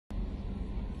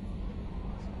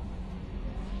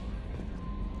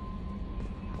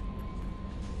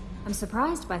I'm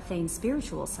surprised by Thane's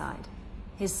spiritual side.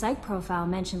 His psych profile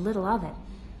mentioned little of it,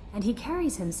 and he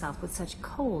carries himself with such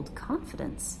cold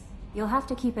confidence. You'll have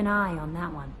to keep an eye on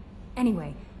that one.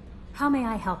 Anyway, how may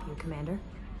I help you, Commander?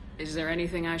 Is there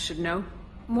anything I should know?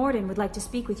 Morden would like to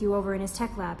speak with you over in his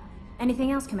tech lab.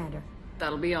 Anything else, Commander?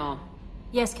 That'll be all.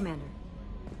 Yes, Commander.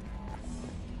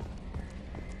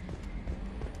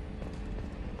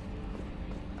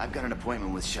 I've got an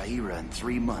appointment with Shaira in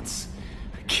 3 months.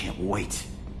 I can't wait.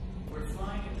 We're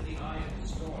flying into the eye of the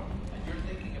storm, and you're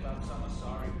thinking about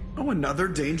Samasari. Oh, another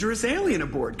dangerous alien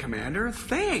aboard, Commander.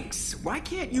 Thanks. Why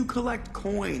can't you collect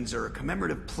coins or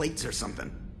commemorative plates or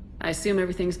something? I assume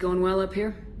everything's going well up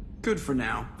here? Good for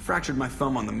now. Fractured my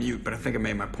thumb on the mute, but I think I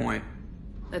made my point.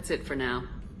 That's it for now.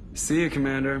 See you,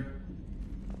 Commander.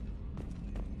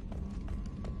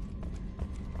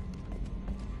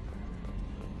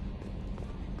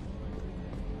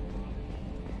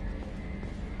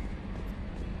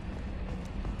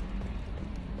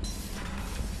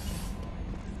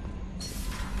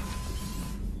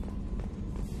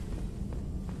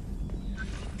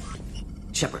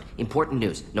 Shepard, important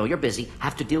news. Know you're busy.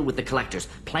 Have to deal with the collectors.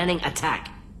 Planning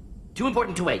attack. Too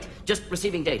important to wait. Just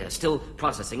receiving data. Still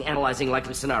processing, analyzing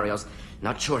likely scenarios.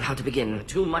 Not sure how to begin.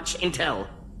 Too much intel.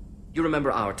 You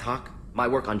remember our talk? My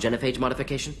work on genophage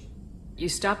modification? You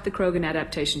stopped the Krogan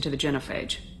adaptation to the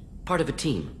genophage. Part of a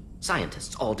team.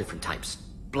 Scientists, all different types.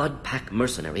 Blood pack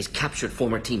mercenaries captured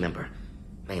former team member.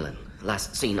 Malin,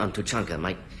 last seen on Tuchanka,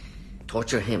 might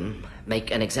torture him, make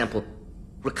an example.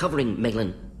 Recovering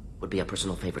Malin would be a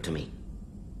personal favor to me.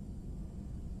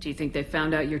 Do you think they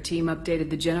found out your team updated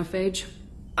the genophage?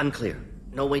 Unclear.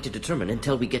 No way to determine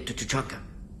until we get to Tuchanka.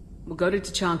 We'll go to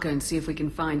Tuchanka and see if we can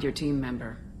find your team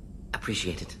member.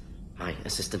 Appreciate it. My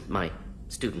assistant, my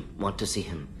student, want to see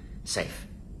him safe.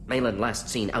 Malin last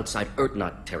seen outside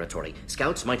Erdnot territory.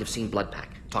 Scouts might have seen Bloodpack.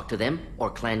 Talk to them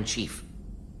or clan chief.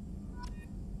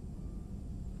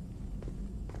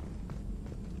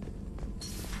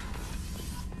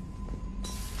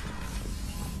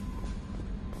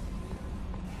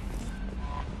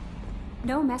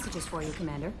 No messages for you,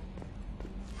 Commander.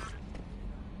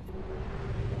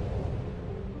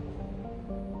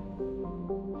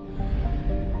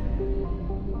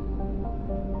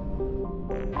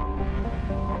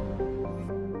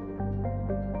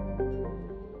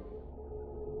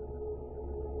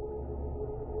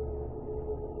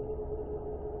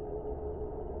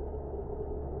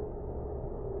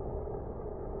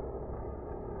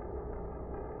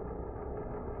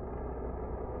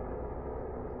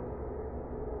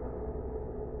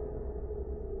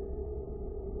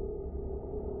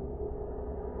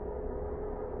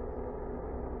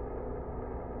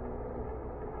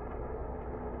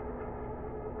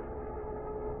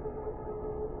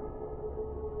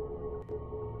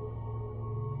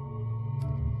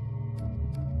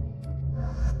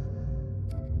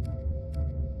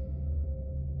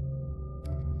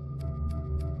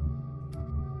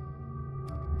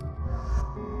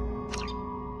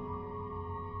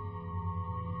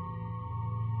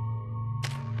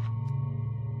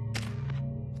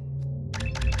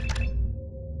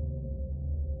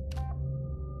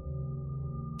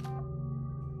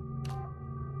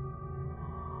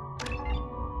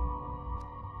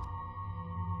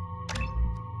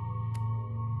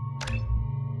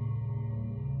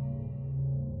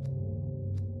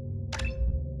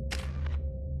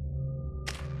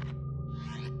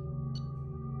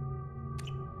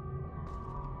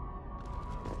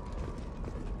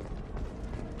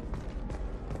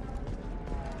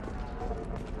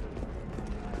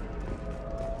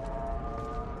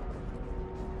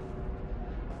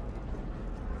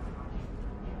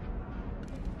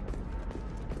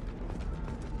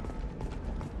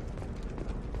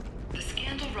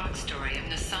 Story of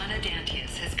Nasana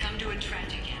Dantius has come to a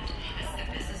tragic end as the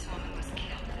businesswoman was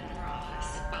killed in her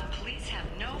office. While police have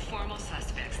no formal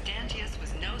suspects, Dantius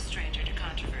was no stranger to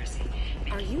controversy.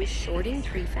 Are you shorting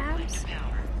prefabs?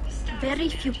 Very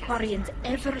few Quarians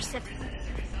ever set foot.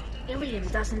 Ilium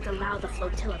doesn't allow the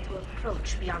flotilla to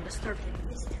approach beyond a certain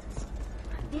distance.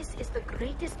 This is the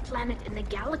greatest planet in the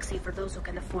galaxy for those who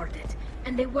can afford it,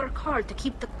 and they work hard to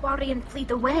keep the Quarian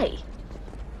fleet away.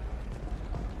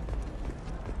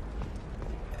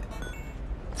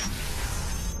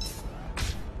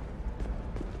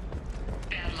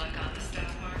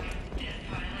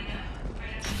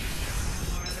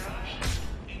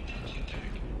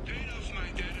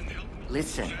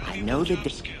 Listen, I know the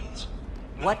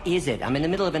What is it? I'm in the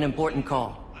middle of an important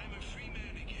call.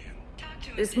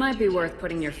 This might be worth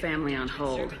putting your family on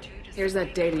hold. Here's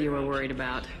that data you were worried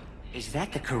about. Is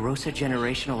that the Karosa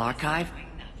Generational Archive?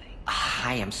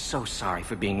 I am so sorry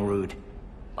for being rude.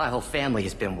 My whole family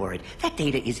has been worried. That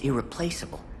data is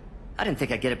irreplaceable. I didn't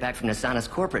think I'd get it back from Nasana's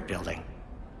corporate building.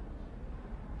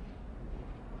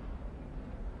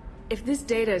 If this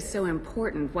data is so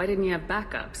important, why didn't you have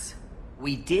backups?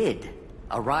 We did.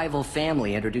 A rival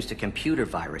family introduced a computer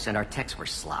virus and our techs were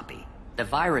sloppy. The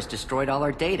virus destroyed all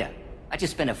our data. I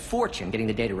just spent a fortune getting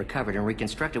the data recovered and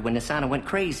reconstructed when Nasana went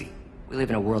crazy. We live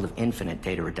in a world of infinite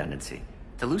data redundancy.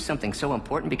 To lose something so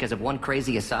important because of one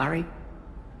crazy Asari?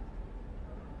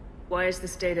 Why is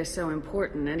this data so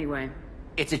important anyway?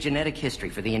 It's a genetic history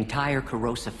for the entire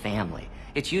Kurosa family.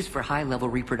 It's used for high-level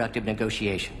reproductive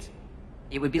negotiations.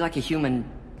 It would be like a human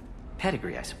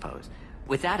pedigree, I suppose.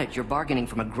 Without it, you're bargaining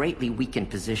from a greatly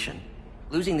weakened position.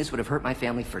 Losing this would have hurt my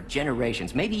family for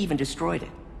generations, maybe even destroyed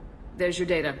it. There's your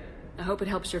data. I hope it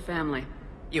helps your family.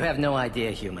 You have no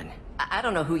idea, human. I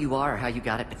don't know who you are or how you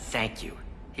got it, but thank you.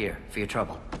 Here, for your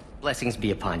trouble. Blessings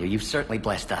be upon you. You've certainly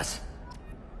blessed us.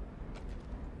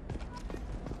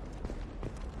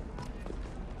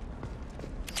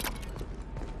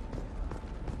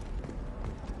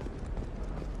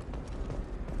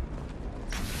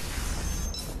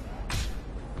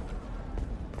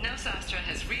 Nosastra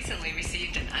has recently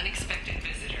received an unexpected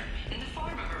visitor in the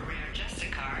form of a rare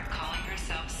Justicar calling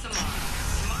herself Samara.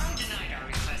 Samara denied our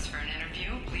request for an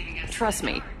interview, leaving us... Trust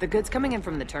me, the goods coming in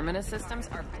from the Terminus systems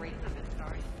are great.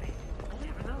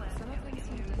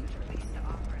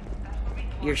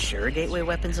 You're sure gateway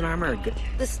weapons and armor are good?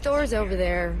 The store's over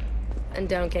there. And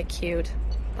don't get cute.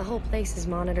 The whole place is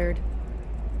monitored.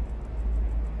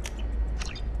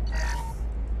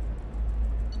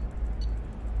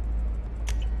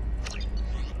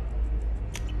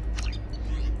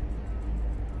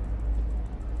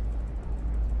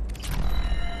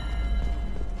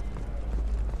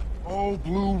 Oh,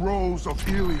 blue rose of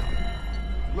helium,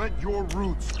 let your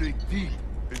roots dig deep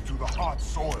into the hot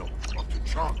soil of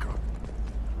Tuchanka.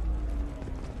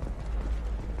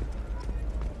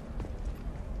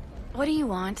 What do you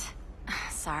want?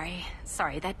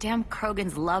 Sorry, that damn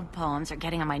Krogan's love poems are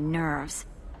getting on my nerves.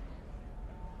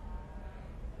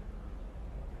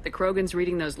 The Krogan's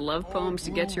reading those love poems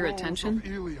to get your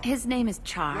attention? His name is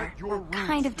Char. We're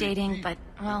kind of dating, but,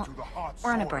 well,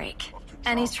 we're on a break.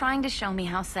 And he's trying to show me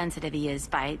how sensitive he is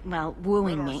by, well,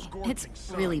 wooing me. It's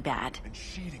really bad.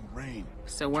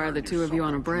 So why are the two of you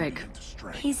on a break?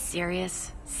 He's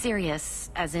serious. Serious,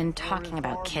 as in talking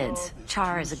about kids.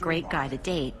 Char is a great guy to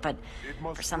date, but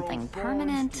for something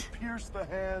permanent...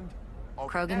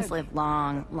 Krogans live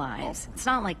long lives. It's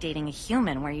not like dating a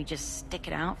human where you just stick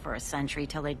it out for a century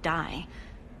till they die.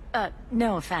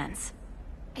 No offense.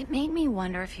 It made me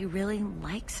wonder if he really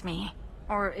likes me.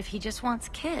 Or if he just wants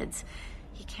kids.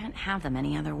 He can't have them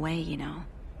any other way, you know.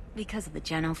 Because of the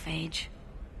genophage.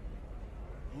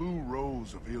 Blue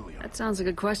rose of helium. That sounds like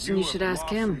a question you should ask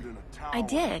him. I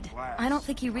did. I don't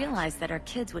think he realized that our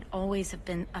kids would always have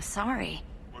been Asari.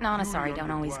 Non-Asari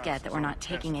don't always get that we're not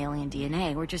taking alien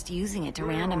DNA, we're just using it to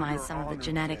randomize some of the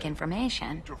genetic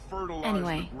information.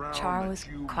 Anyway, Char was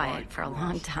quiet for a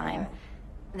long time.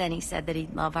 Then he said that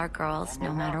he'd love our girls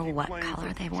no matter what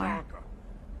color they were.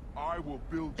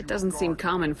 It doesn't seem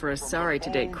common for Asari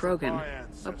to date Krogan.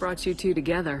 What brought you two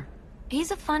together? He's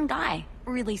a fun guy,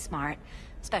 really smart,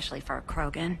 especially for a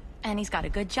Krogan. And he's got a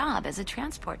good job as a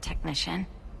transport technician.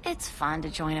 It's fun to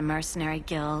join a mercenary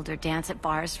guild or dance at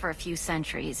bars for a few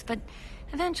centuries, but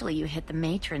eventually you hit the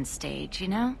matron stage, you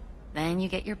know? Then you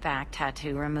get your back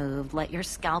tattoo removed, let your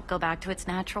scalp go back to its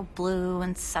natural blue,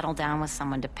 and settle down with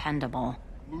someone dependable.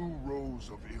 Blue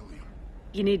rose of helium.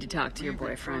 You need to talk to your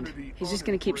boyfriend. He's just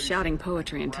gonna keep shouting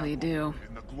poetry until you do.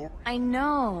 I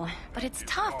know, but it's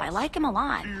tough. I like him a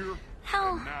lot.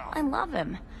 Hell, I love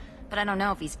him. But I don't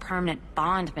know if he's permanent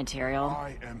Bond material.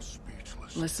 I am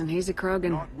speechless. Listen, he's a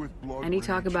Krogan. Any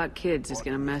talk about kids is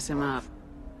gonna mess him up.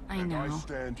 I know.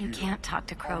 You can't talk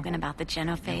to Krogan about the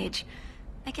genophage.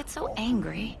 I get so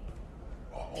angry.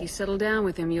 If you settle down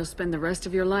with him, you'll spend the rest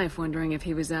of your life wondering if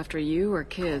he was after you or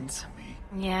kids.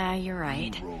 Yeah, you're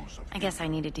right. I guess I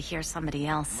needed to hear somebody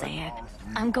else say it.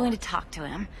 I'm going to talk to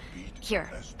him.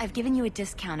 Here, I've given you a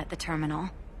discount at the terminal.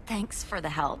 Thanks for the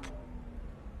help.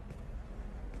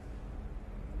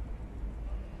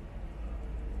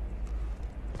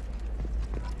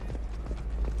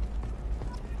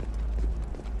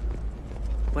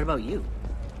 What about you?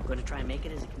 Going to try and make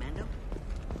it as a commando?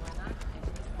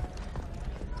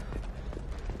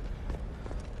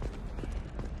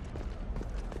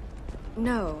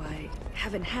 No, I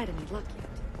haven't had any luck yet.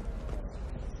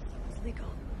 It's legal.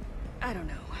 I don't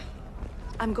know.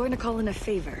 I'm going to call in a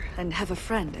favor and have a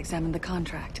friend examine the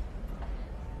contract.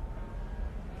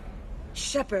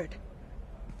 Shepard,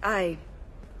 I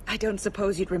I don't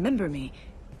suppose you'd remember me.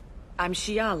 I'm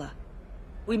Shiala.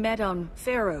 We met on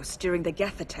Pharos during the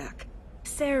Geth attack.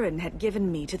 Saren had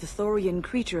given me to the Thorian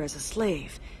creature as a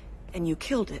slave, and you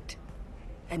killed it.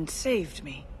 And saved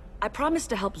me. I promised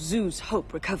to help Zoo's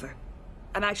Hope recover.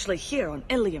 I'm actually here on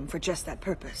Ilium for just that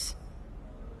purpose.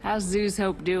 How's Zoo's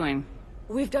Hope doing?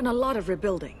 We've done a lot of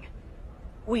rebuilding.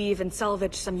 We even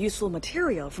salvaged some useful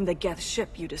material from the Geth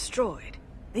ship you destroyed.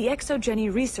 The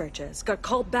Exogeny researchers got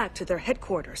called back to their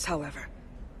headquarters, however.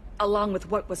 Along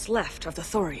with what was left of the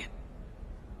Thorian.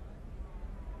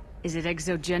 Is it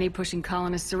Exogeny pushing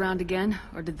colonists around again?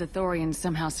 Or did the Thorians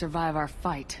somehow survive our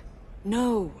fight?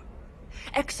 No.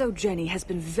 Exogeny has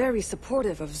been very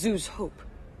supportive of Zoo's Hope.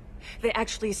 They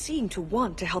actually seem to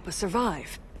want to help us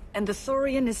survive. And the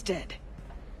Thorian is dead.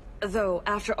 Though,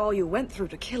 after all you went through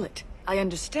to kill it, I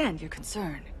understand your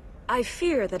concern. I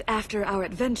fear that after our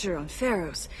adventure on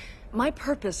Pharos, my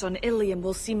purpose on Ilium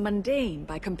will seem mundane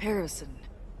by comparison.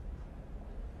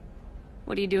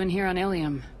 What are you doing here on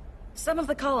Ilium? Some of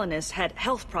the colonists had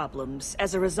health problems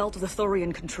as a result of the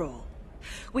Thorian control.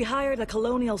 We hired a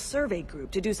colonial survey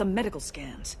group to do some medical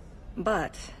scans.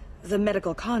 But the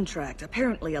medical contract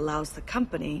apparently allows the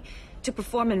company to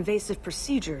perform invasive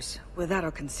procedures without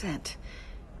our consent.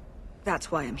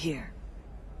 That's why I'm here.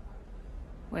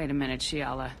 Wait a minute,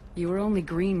 Shiala. You were only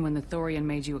green when the Thorian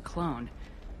made you a clone.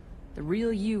 The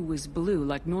real you was blue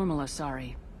like normal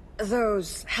Asari.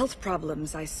 Those health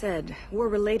problems I said were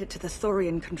related to the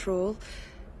Thorian control.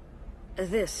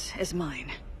 This is mine.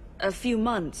 A few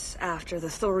months after the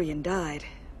Thorian died,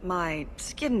 my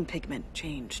skin pigment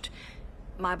changed.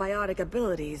 My biotic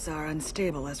abilities are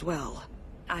unstable as well.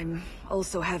 I'm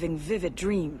also having vivid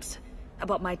dreams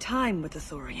about my time with the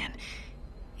Thorian.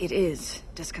 It is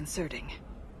disconcerting.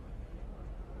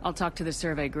 I'll talk to the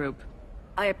survey group.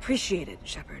 I appreciate it,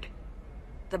 Shepard.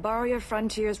 The Barrier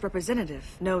Frontiers representative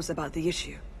knows about the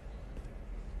issue.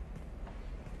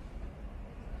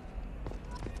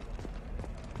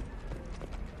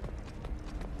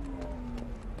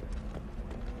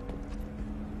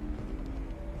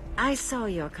 I saw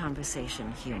your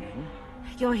conversation, human.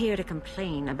 You're here to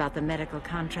complain about the medical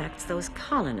contracts those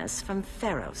colonists from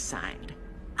Pharos signed.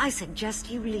 I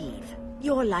suggest you leave.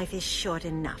 Your life is short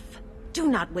enough. Do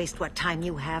not waste what time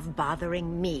you have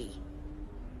bothering me.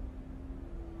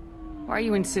 Why are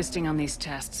you insisting on these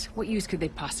tests? What use could they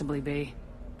possibly be?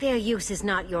 Their use is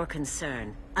not your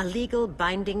concern. A legal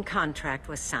binding contract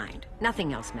was signed.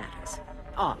 Nothing else matters.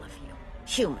 All of you.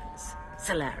 Humans,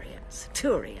 Salarians,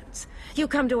 Turians. You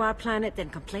come to our planet, then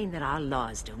complain that our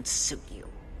laws don't suit you.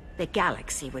 The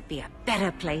galaxy would be a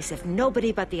better place if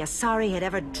nobody but the Asari had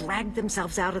ever dragged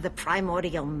themselves out of the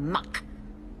primordial muck.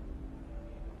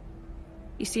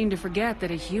 You seem to forget that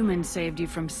a human saved you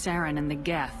from Saren and the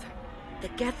Geth. The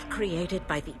Geth created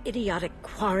by the idiotic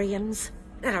Quarians?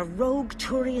 That a rogue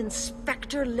Turian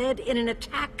Spectre led in an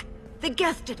attack? The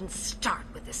Geth didn't start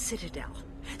with the Citadel.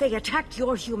 They attacked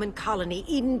your human colony,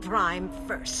 Eden Prime,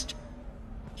 first.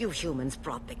 You humans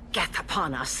brought the Geth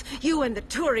upon us. You and the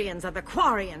Turians are the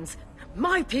Quarians.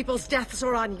 My people's deaths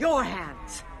are on your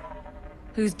hands.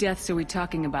 Whose deaths are we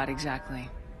talking about exactly?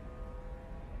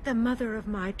 The mother of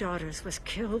my daughters was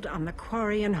killed on the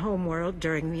Quarian homeworld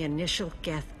during the initial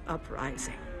Geth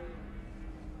uprising.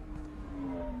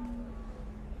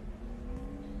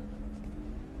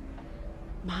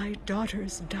 My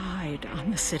daughters died on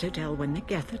the Citadel when the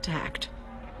Geth attacked.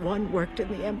 One worked in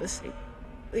the embassy.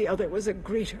 The other was a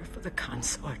greeter for the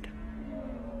consort.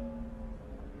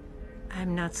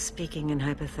 I'm not speaking in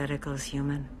hypotheticals,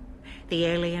 human. The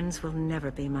aliens will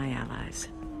never be my allies.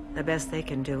 The best they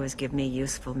can do is give me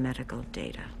useful medical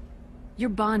data. Your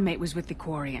bondmate was with the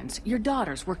Quarians. Your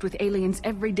daughters worked with aliens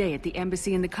every day at the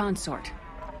embassy and the consort.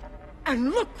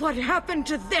 And look what happened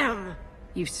to them!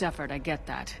 You've suffered, I get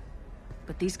that.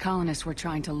 But these colonists were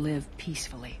trying to live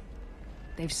peacefully.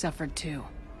 They've suffered too.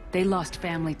 They lost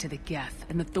family to the Geth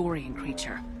and the Thorian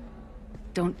creature.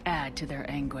 Don't add to their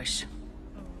anguish.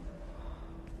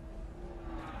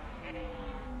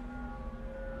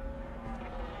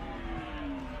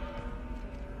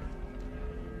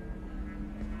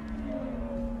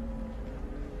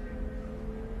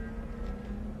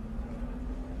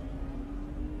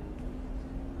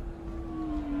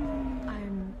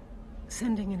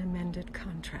 Sending an amended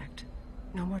contract.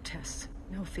 No more tests,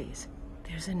 no fees.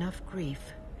 There's enough grief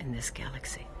in this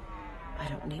galaxy. I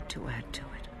don't need to add to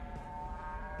it.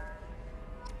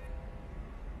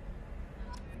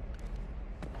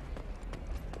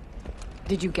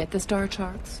 Did you get the star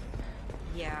charts?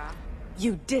 Yeah.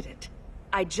 You did it.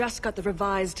 I just got the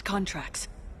revised contracts.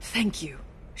 Thank you,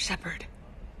 Shepard.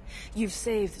 You've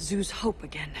saved Zoo's hope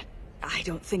again. I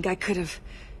don't think I could have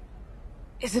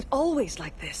Is it always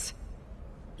like this?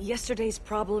 Yesterday's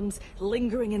problems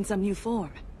lingering in some new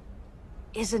form?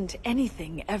 Isn't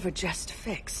anything ever just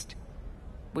fixed?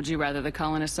 Would you rather the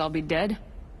colonists all be dead?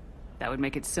 That would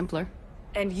make it simpler.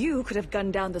 And you could have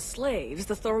gunned down the slaves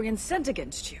the Thorians sent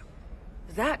against you.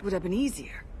 That would have been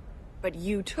easier. But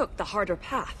you took the harder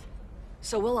path.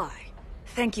 So will I.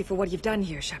 Thank you for what you've done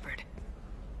here, Shepard.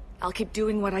 I'll keep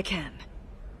doing what I can.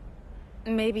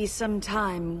 Maybe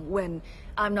sometime when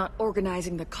I'm not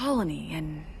organizing the colony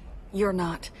and you're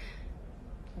not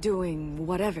doing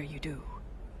whatever you do.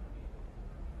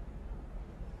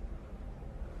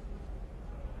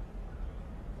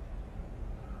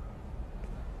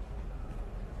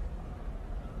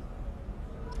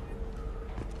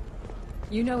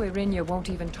 You know Irinia won't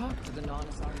even talk to the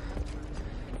non-Asari.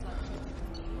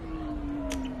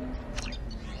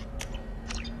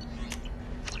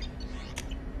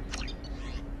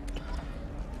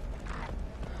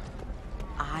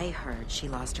 I heard she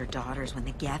lost her daughters when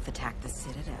the Geth attacked the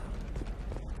Citadel.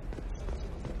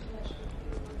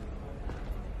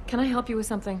 Can I help you with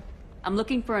something? I'm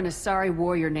looking for an Asari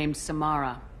warrior named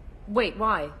Samara. Wait,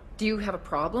 why? Do you have a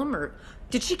problem, or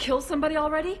did she kill somebody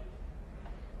already?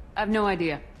 I've no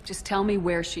idea. Just tell me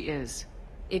where she is.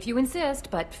 If you insist,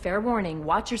 but fair warning,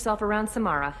 watch yourself around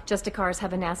Samara. Justicars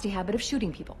have a nasty habit of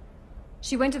shooting people.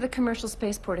 She went to the commercial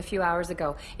spaceport a few hours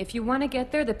ago. If you want to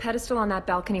get there, the pedestal on that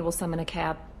balcony will summon a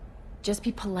cab. Just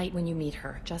be polite when you meet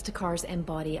her. Justicars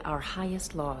embody our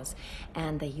highest laws,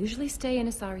 and they usually stay in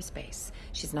Asari space.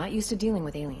 She's not used to dealing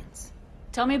with aliens.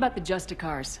 Tell me about the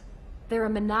Justicars. They're a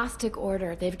monastic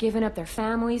order. They've given up their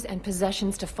families and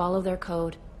possessions to follow their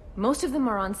code. Most of them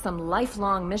are on some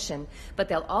lifelong mission, but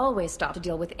they'll always stop to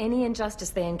deal with any injustice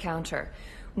they encounter,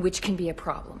 which can be a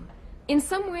problem. In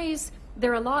some ways,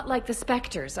 they're a lot like the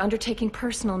Spectres, undertaking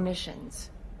personal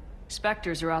missions.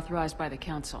 Spectres are authorized by the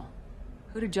Council.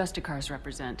 Who do Justicars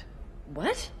represent?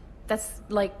 What? That's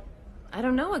like, I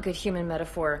don't know, a good human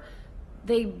metaphor.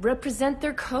 They represent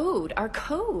their code, our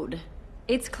code.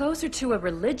 It's closer to a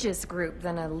religious group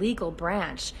than a legal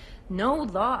branch. No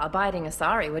law-abiding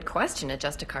Asari would question a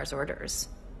Justicar's orders.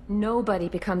 Nobody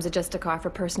becomes a Justicar for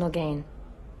personal gain.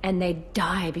 And they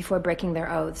die before breaking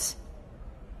their oaths.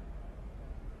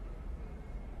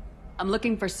 I'm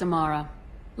looking for Samara.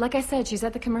 Like I said, she's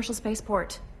at the commercial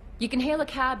spaceport. You can hail a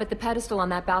cab at the pedestal on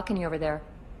that balcony over there.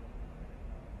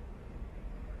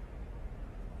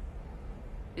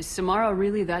 Is Samara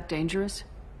really that dangerous?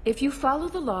 If you follow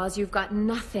the laws, you've got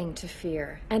nothing to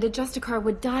fear, and a Justicar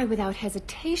would die without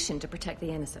hesitation to protect the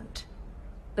innocent.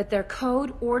 But their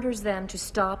code orders them to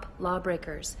stop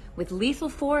lawbreakers, with lethal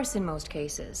force in most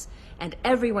cases, and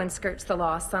everyone skirts the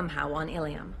law somehow on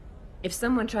Ilium. If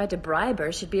someone tried to bribe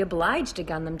her, she'd be obliged to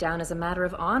gun them down as a matter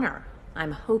of honor.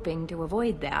 I'm hoping to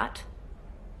avoid that.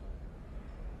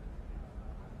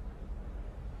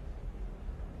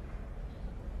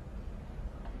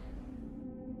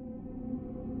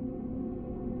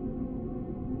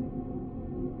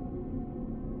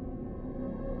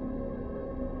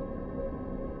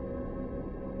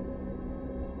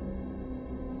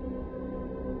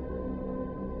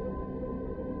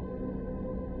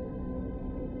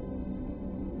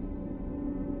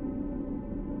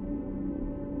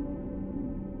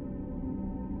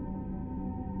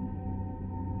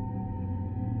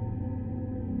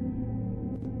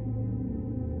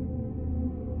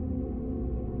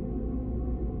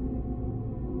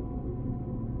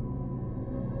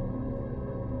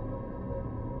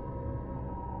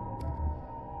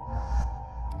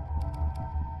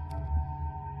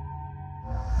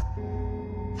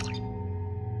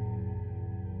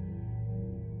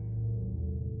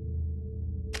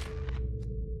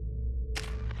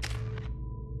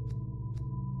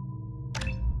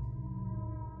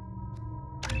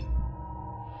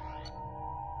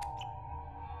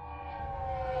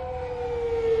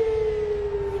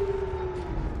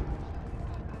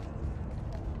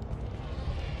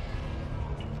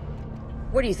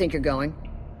 Where do you think you're going?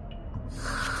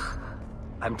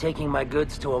 I'm taking my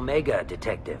goods to Omega,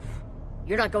 Detective.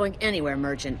 You're not going anywhere,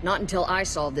 Merchant. Not until I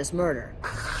solve this murder.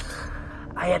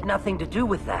 I had nothing to do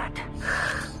with that.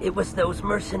 It was those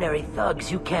mercenary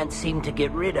thugs you can't seem to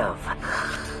get rid of.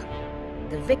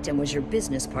 The victim was your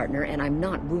business partner, and I'm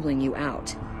not ruling you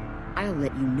out. I'll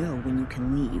let you know when you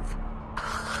can leave.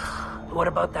 What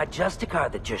about that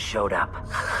Justicar that just showed up?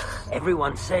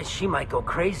 Everyone says she might go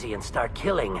crazy and start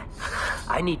killing.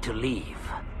 I need to leave.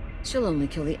 She'll only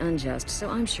kill the unjust, so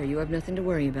I'm sure you have nothing to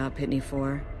worry about, Pitney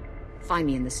 4. Find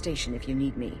me in the station if you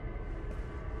need me.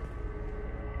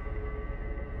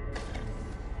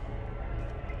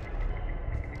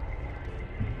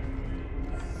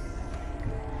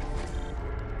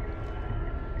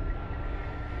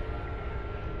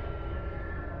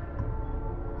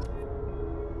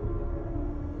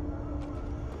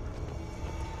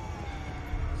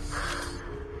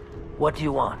 What do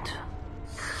you want?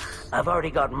 I've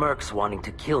already got mercs wanting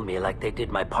to kill me like they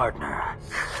did my partner.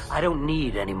 I don't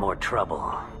need any more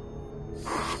trouble.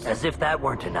 As if that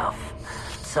weren't enough,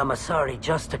 some Asari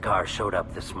Justicar showed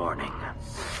up this morning.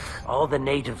 All the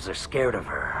natives are scared of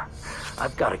her.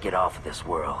 I've got to get off of this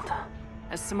world.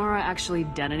 Has Samara actually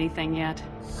done anything yet?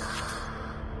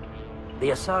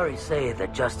 The Asari say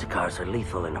that Justicars are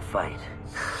lethal in a fight.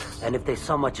 And if they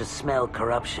so much as smell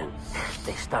corruption,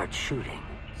 they start shooting.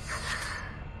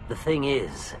 The thing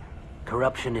is,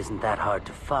 corruption isn't that hard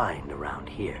to find around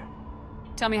here.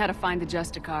 Tell me how to find the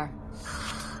Justicar.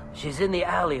 She's in the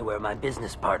alley where my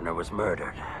business partner was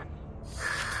murdered.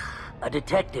 A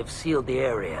detective sealed the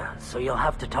area, so you'll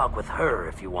have to talk with her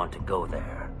if you want to go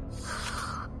there.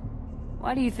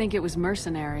 Why do you think it was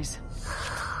mercenaries?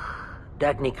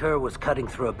 Dagny Kerr was cutting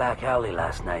through a back alley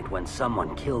last night when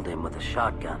someone killed him with a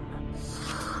shotgun.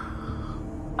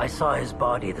 I saw his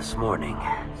body this morning.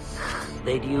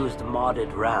 They'd used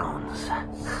modded rounds.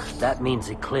 That means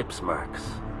Eclipse mercs.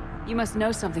 You must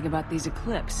know something about these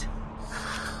Eclipse.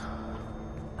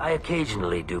 I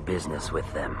occasionally do business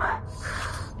with them,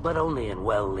 but only in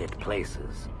well-lit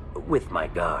places, with my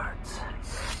guards,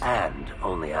 and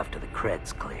only after the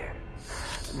cred's clear.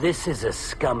 This is a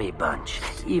scummy bunch,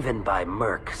 even by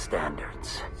merc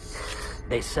standards.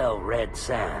 They sell red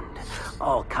sand,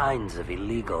 all kinds of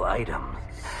illegal items,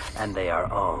 and they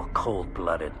are all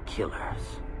cold-blooded killers.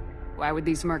 Why would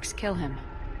these mercs kill him?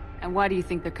 And why do you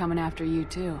think they're coming after you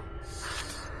too?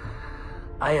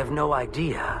 I have no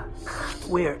idea.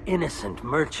 We're innocent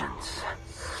merchants.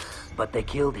 But they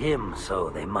killed him, so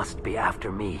they must be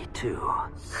after me too.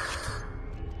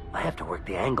 I have to work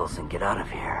the angles and get out of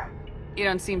here. You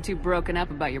don't seem too broken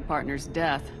up about your partner's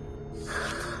death.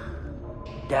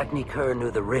 Dagny Kerr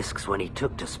knew the risks when he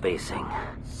took to spacing.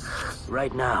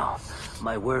 Right now,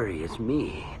 my worry is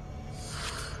me.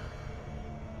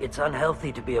 It's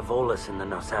unhealthy to be a Volus in the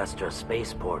Nosastra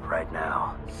spaceport right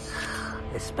now.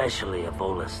 Especially a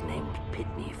Volus named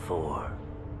Pitney 4.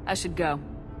 I should go.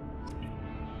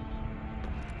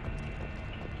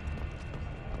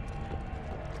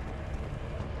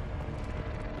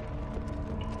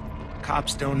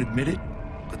 Cops don't admit it,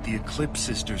 but the Eclipse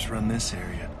sisters run this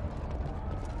area.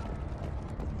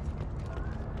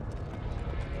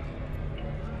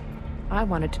 I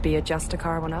wanted to be a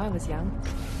Justicar when I was young.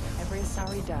 Every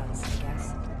Asari does, I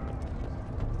guess.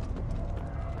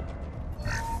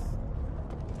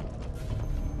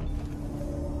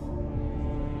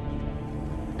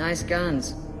 Nice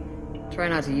guns. Try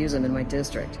not to use them in my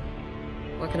district.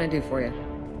 What can I do for you?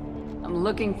 I'm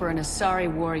looking for an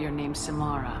Asari warrior named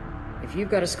Samara. If you've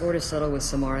got a score to settle with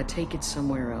Samara, take it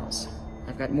somewhere else.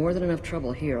 I've got more than enough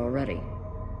trouble here already.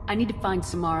 I need to find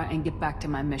Samara and get back to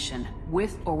my mission,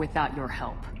 with or without your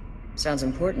help. Sounds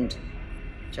important.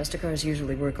 Justicars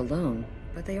usually work alone,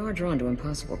 but they are drawn to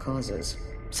impossible causes.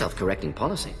 Self-correcting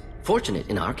policy. Fortunate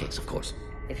in our case, of course.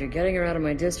 If you're getting her out of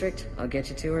my district, I'll get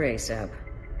you to her ASAP.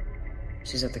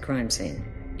 She's at the crime scene.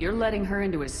 You're letting her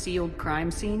into a sealed crime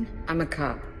scene? I'm a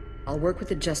cop. I'll work with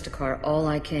the Justicar all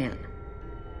I can.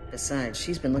 Besides,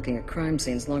 she's been looking at crime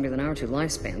scenes longer than our two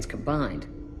lifespans combined.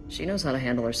 She knows how to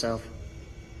handle herself.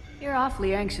 You're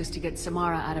awfully anxious to get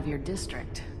Samara out of your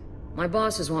district. My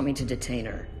bosses want me to detain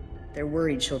her. They're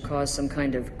worried she'll cause some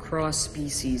kind of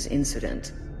cross-species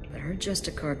incident. But her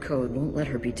Justicar code won't let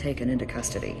her be taken into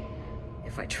custody.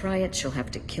 If I try it, she'll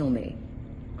have to kill me.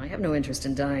 I have no interest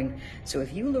in dying, so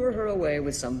if you lure her away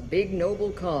with some big noble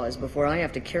cause before I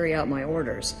have to carry out my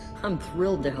orders, I'm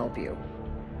thrilled to help you.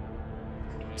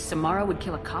 Samara would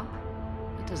kill a cop?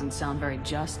 That doesn't sound very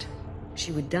just.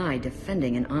 She would die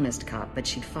defending an honest cop, but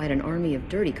she'd fight an army of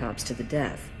dirty cops to the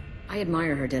death. I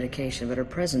admire her dedication, but her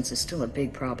presence is still a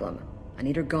big problem. I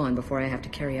need her gone before I have to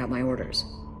carry out my orders.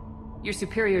 Your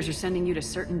superiors are sending you to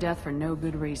certain death for no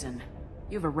good reason.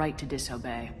 You have a right to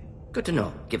disobey. Good to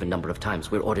know, given number of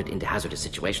times we're ordered into hazardous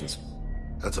situations.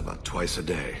 That's about twice a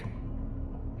day.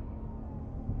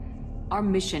 Our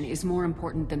mission is more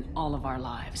important than all of our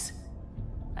lives.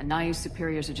 Anaya's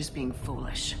superiors are just being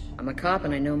foolish. I'm a cop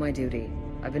and I know my duty.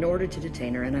 I've been ordered to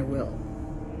detain her and I will.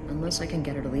 Unless I can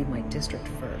get her to leave my district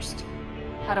first.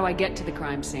 How do I get to the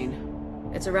crime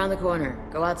scene? It's around the corner.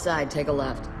 Go outside, take a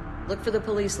left. Look for the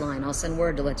police line. I'll send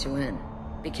word to let you in.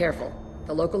 Be careful.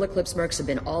 The local Eclipse mercs have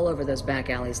been all over those back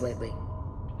alleys lately.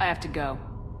 I have to go.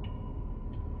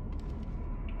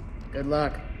 Good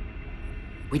luck.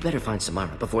 We'd better find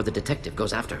Samara before the detective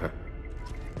goes after her.